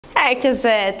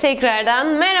Herkese tekrardan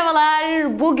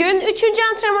merhabalar. Bugün 3.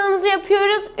 antrenmanımızı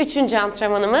yapıyoruz. 3.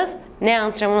 antrenmanımız ne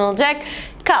antrenman olacak?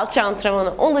 Kalça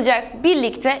antrenmanı olacak.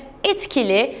 Birlikte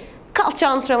etkili kalça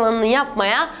antrenmanını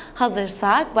yapmaya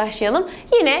hazırsak başlayalım.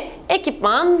 Yine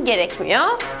ekipman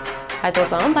gerekmiyor. Hadi o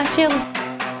zaman başlayalım.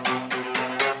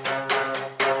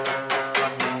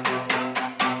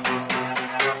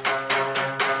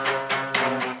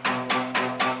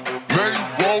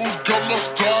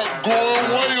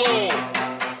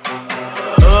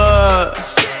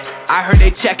 I heard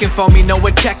they checking for me, no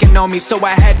one checking on me, so I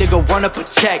had to go run up a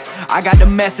check. I got the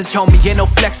message on me, ain't no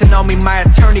flexing on me, my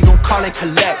attorney gon' call and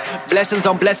collect. Blessings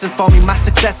on blessings for me, my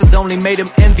successes only made them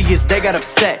envious, they got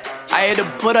upset. I had to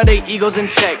put all their egos in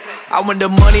check. I want the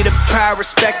money, the pride,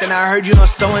 respect, and I heard you know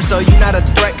so-and-so, you not a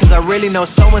threat, cause I really know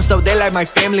so-and-so, they like my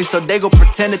family, so they go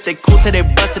pretend that they cool till they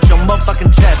bust at your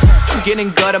motherfucking chest. I'm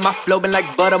getting gutter, my flow been like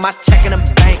butter, my check in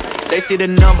the bank, they see the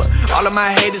number. All of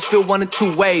my haters feel one of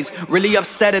two ways, really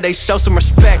upset or they show some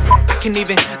respect. I can't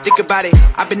even think about it,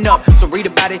 I've been up, so read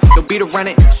about it, no beat around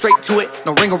it, straight to it,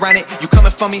 no ring around it. You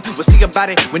coming for me, we'll see about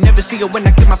it, we'll never see it when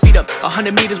I get my feet up.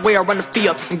 100 meters where I run the fee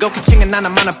up, and go ka-ching and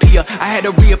onomatopoeia. I had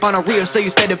to re-up on a reel, so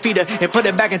you stay defeated, and put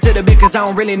it back into the beat cause I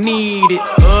don't really need it.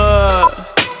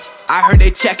 I heard they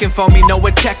checking for me, no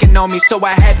one checking on me, so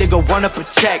I had to go run up a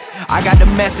check. I got the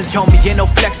message on me, ain't no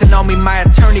flexing on me, my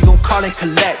attorney gon' call and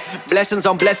collect. Blessings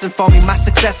on blessings for me, my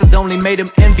successes only made them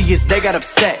envious, they got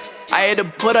upset. I had to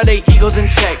put all their egos in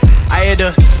check. I had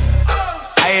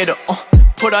to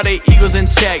put all their egos in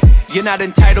check. You're not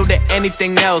entitled to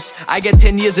anything else. I get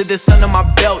 10 years of this under my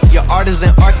belt. Your art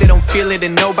isn't art, they don't feel it,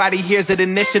 and nobody hears it,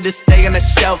 and it should just stay on the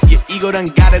shelf. Your ego done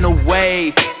got in the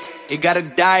way. It gotta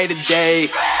die today.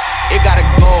 It gotta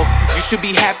go. You should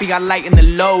be happy I lighten the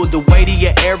load. The weight of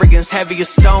your arrogance, heavy as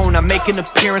stone. I make an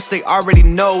appearance, they already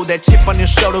know. That chip on your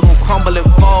shoulder gon' crumble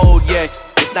and fold, yeah.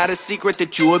 It's not a secret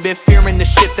that you have been fearing the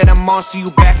shit that I'm on, so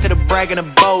you back to the brag and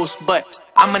the boast. But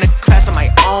I'm in a class of my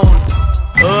own.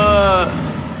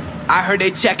 I heard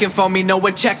they checking for me, no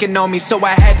one checking on me, so I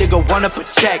had to go run up a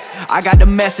check. I got the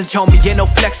message on me, ain't no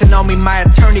flexing on me, my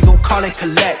attorney gon' call and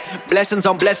collect. Blessings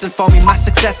on blessings for me, my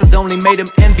successes only made them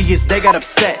envious, they got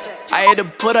upset. I had to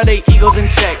put all their egos in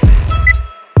check.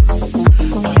 I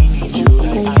need you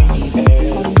like I need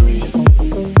air to breathe.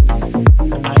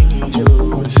 I need you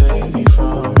to save me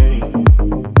from me.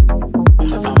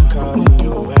 I'm caught in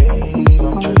your wave,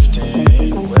 I'm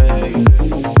drifting away.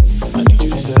 I need you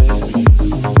to save me.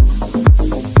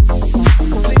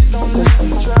 Please don't let me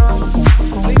drown.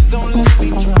 Please don't let me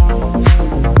drown.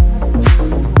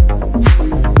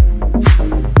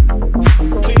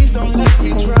 Please don't let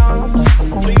me drown.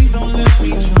 Please don't let me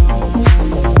drown.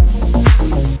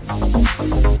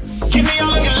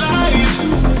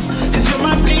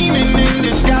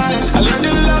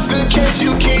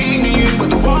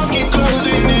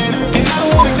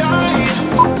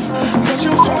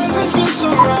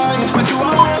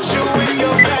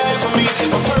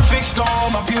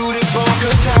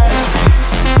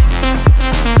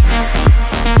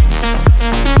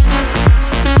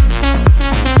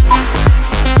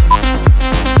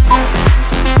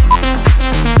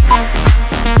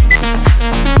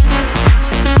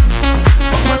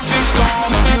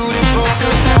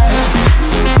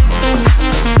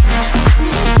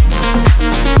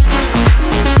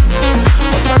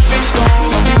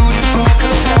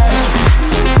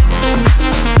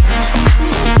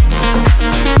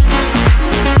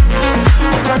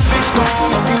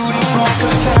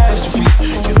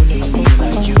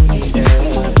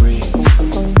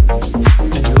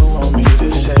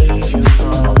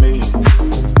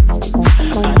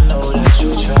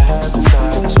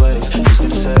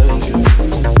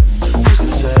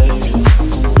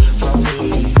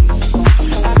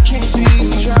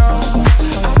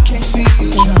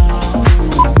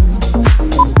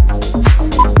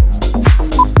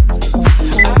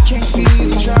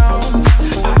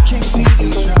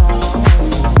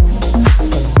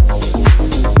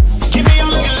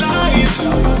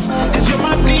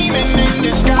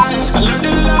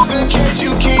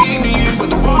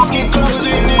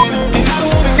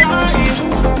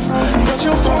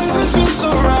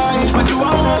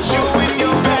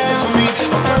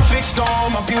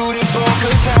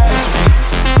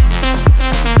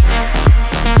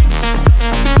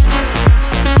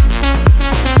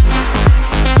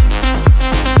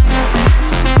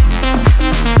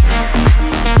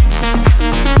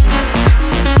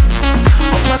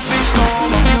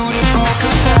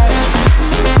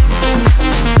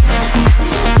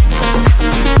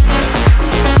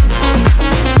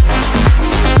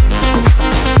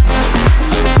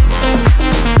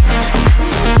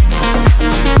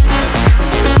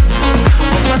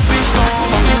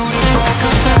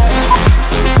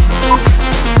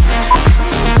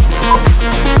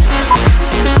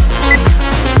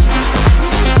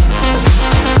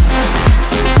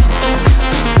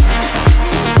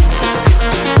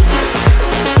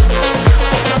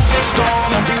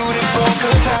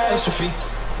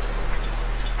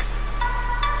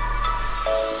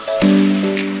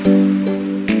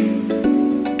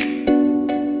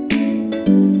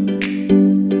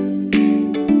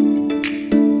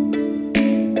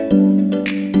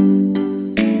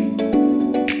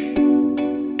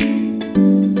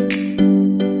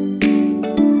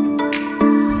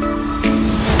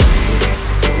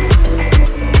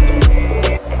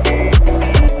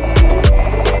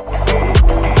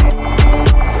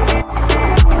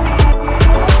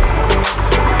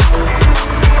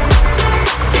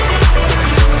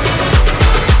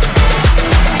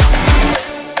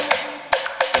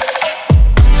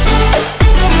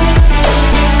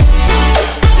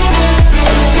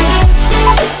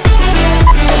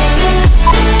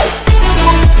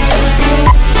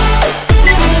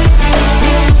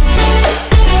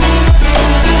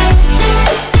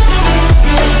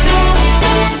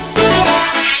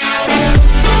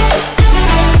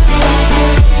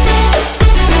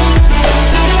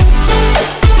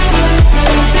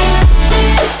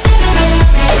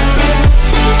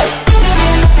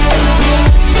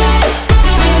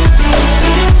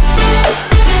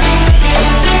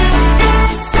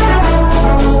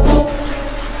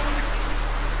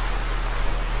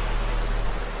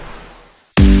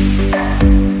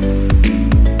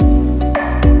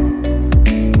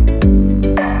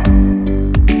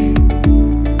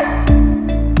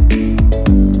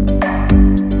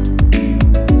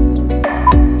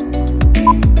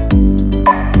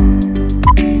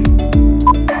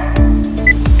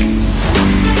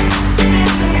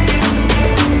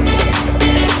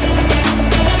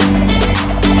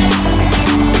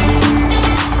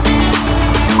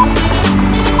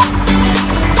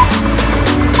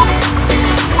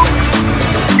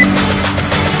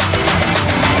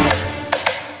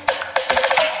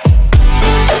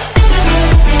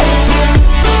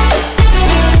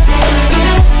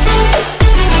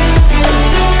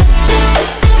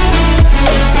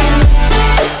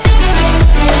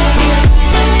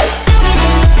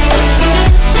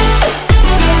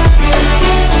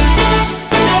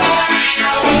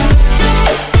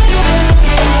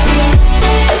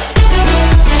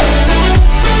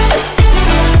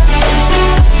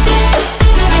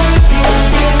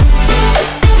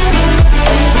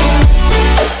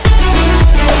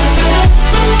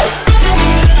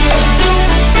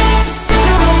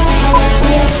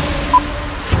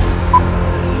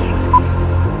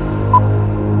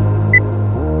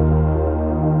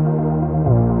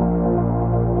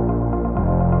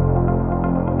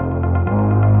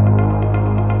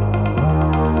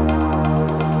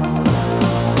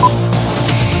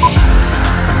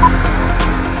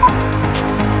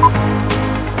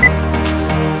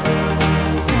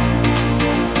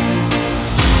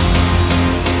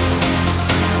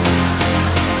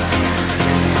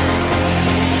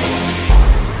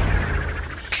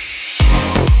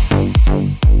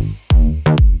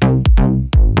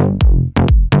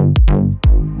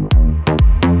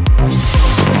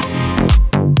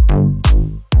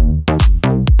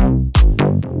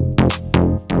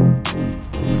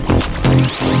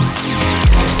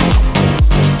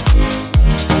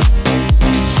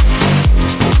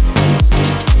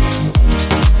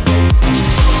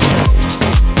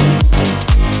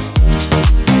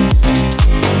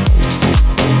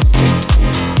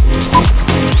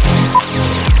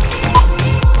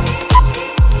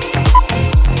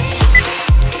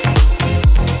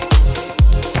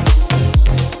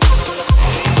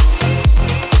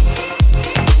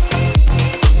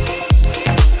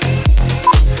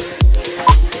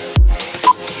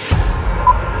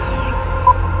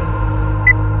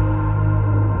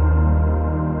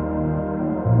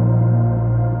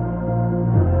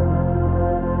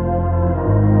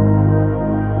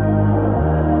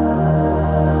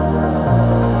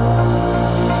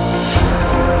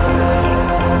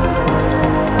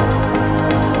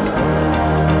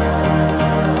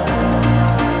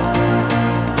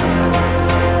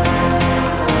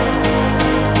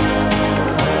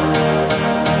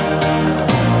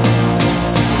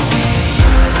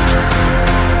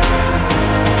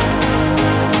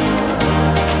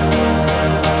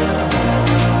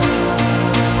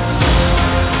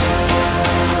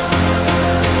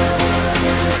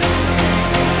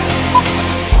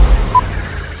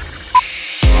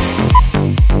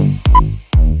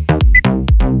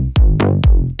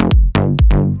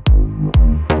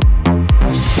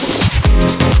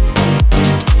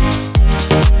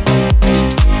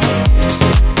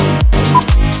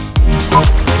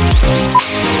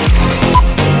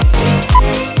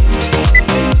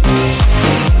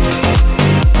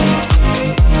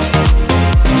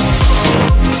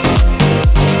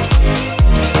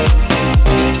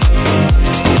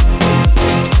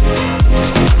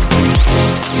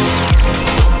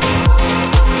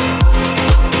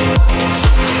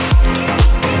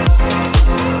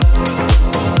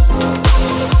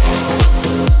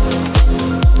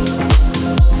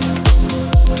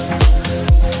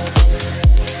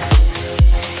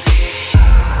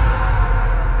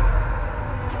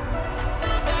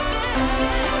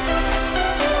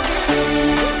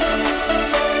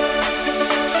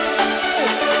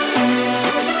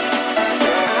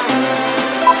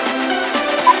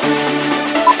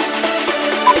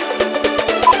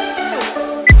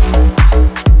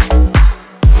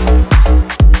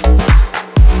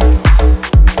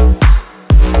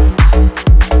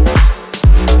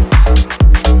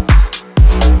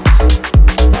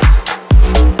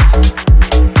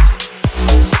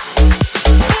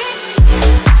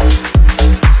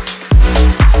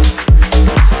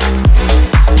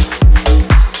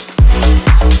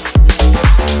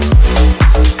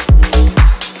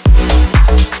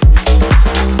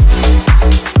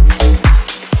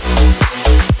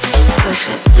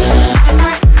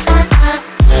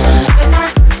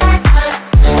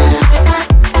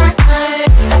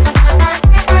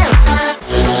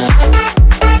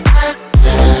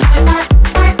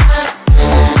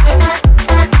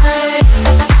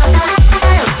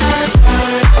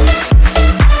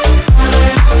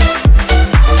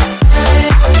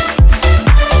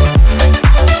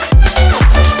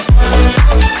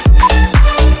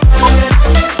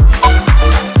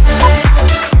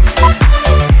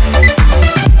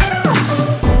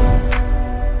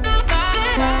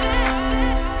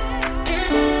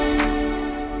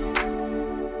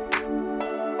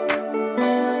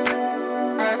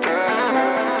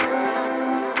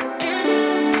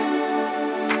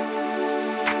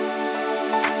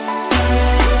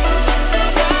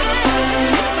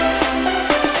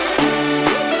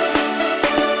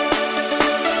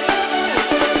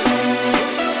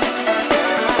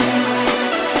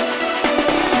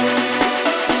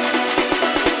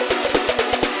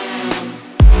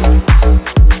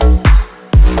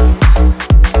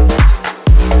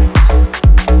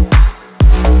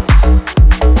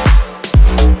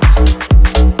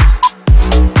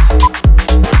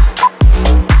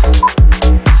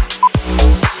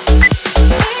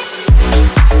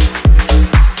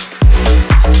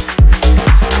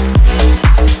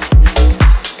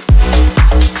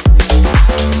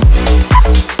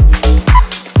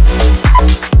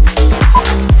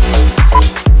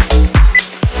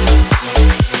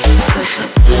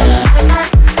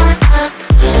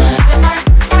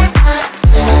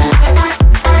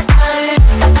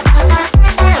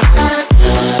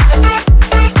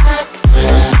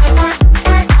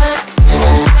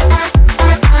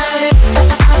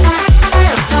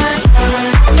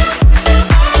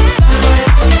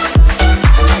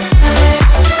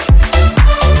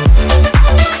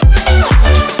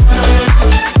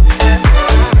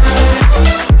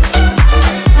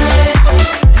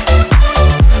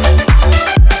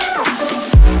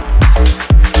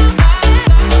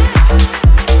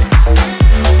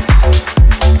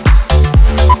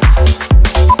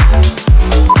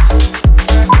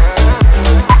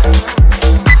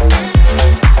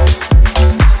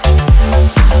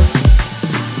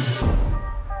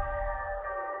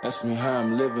 Ask me how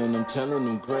I'm living, I'm telling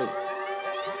them great.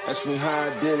 Ask me how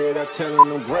I did it, I'm telling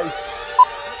them grace.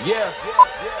 Yeah,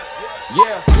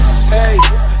 yeah, hey.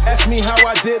 Ask me how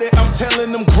I did it, I'm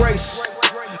telling them grace.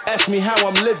 Ask me how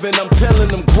I'm living, I'm telling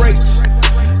them great.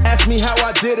 Ask me how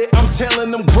I did it, I'm telling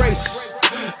them grace.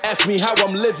 Ask me how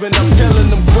I'm living, I'm telling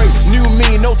them great. New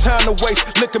me, no time to waste.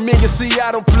 Look at me, you see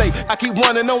I don't play. I keep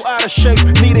running on out of shape.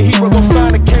 Need a hero, go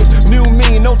find a cake. New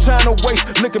me, no time to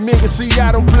waste. Look at me, you see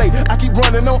I don't play. I keep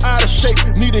running on out of shape.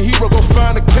 Need a hero, go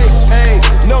find a cake. Hey,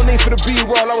 no need for the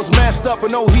B-roll. I was masked up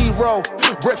and no hero.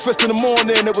 Breakfast in the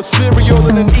morning, it was cereal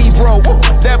and an E-bro.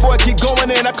 That boy keep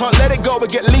going in, I can't let it go, but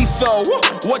get lethal.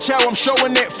 Watch how I'm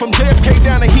showing it from JFK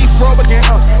down to Heathrow again.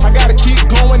 I gotta keep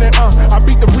going and I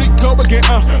beat the Rico again.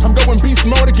 I'm going beast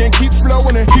mode again, keep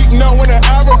flowing and keep knowing that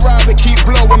I've arrived and keep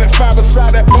blowing it. Five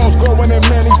aside that ball's going in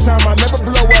many times. I never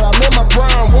blow it, I'm in my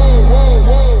prime. Whoa, whoa,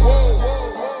 whoa, whoa.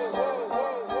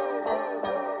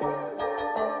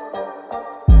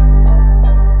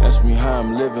 Ask me how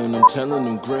I'm living, I'm telling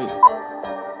them great.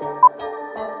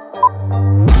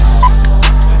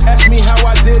 Ask me how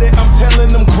I did it, I'm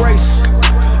telling them grace.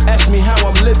 Ask me how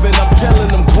I'm living, I'm telling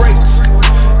them great.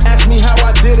 Ask me how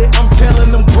I did it, I'm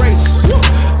telling them grace.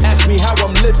 Ask me how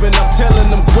I'm living, I'm telling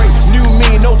them great. New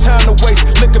me, no time to waste.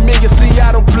 Look at me, you see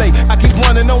I don't play. I keep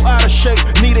running on out of shape.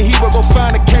 Need a hero, go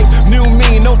find a cake. New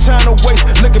me, no time to waste.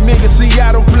 Look at me, you see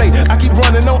I don't play. I keep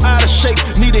running on out of shape.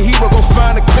 Need a hero, go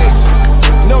find a cake.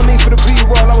 No need for the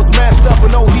B-roll, I was masked up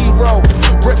with no hero.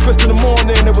 Breakfast in the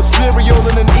morning, it was cereal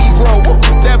and an E-bro.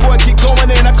 That boy keep going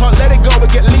in, I can't let it go, but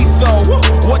get lethal.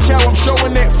 Watch how I'm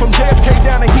showing it from JFK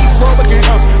down to Heathrow again.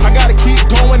 I gotta keep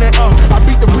going and I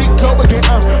beat the Rico again.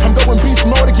 I'm going beast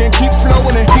mode again, keep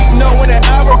flowing and keep knowing that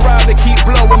I've arrived and keep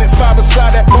blowing it. Five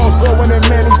aside that ball's going in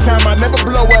many times. I never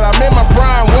blow it, I'm in my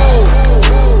prime. Whoa.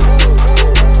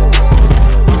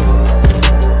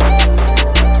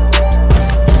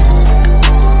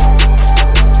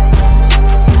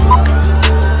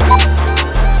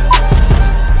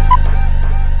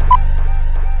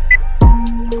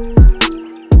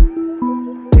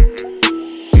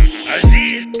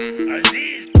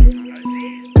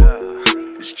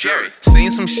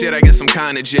 Seen some shit, I guess I'm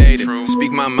kinda jaded.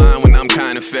 Speak my mind when I'm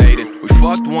kinda faded. We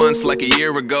fucked once like a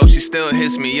year ago. She still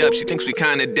hits me up, she thinks we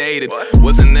kinda dated.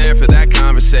 Wasn't there for that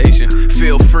conversation.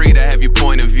 Feel free to have your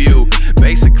point of view.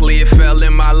 Basically it fell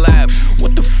in my lap.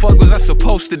 What the fuck was I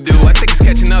supposed to do? I think it's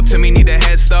catching up to me, need a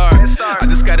head start. I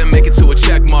just gotta make it to a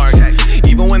check mark.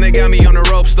 Even when they got me on the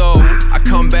ropes though, I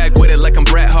come back with it like I'm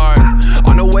Bret Hart.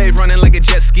 On a wave running like a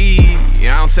jet ski.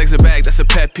 I don't text her back, that's a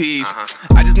pet peeve.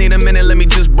 I just need a minute, let me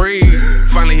just breathe.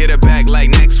 Finally hit her back like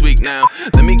next week now.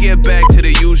 Let me get back to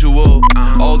the usual.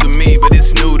 Old to me, but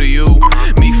it's new to you.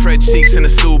 Me, Fred Cheeks in a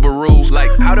Subaru.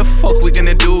 Like, how the fuck we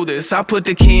gonna do this? I put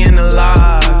the key in the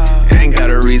lock. Ain't got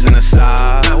a reason to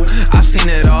stop. I seen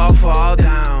it all fall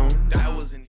down.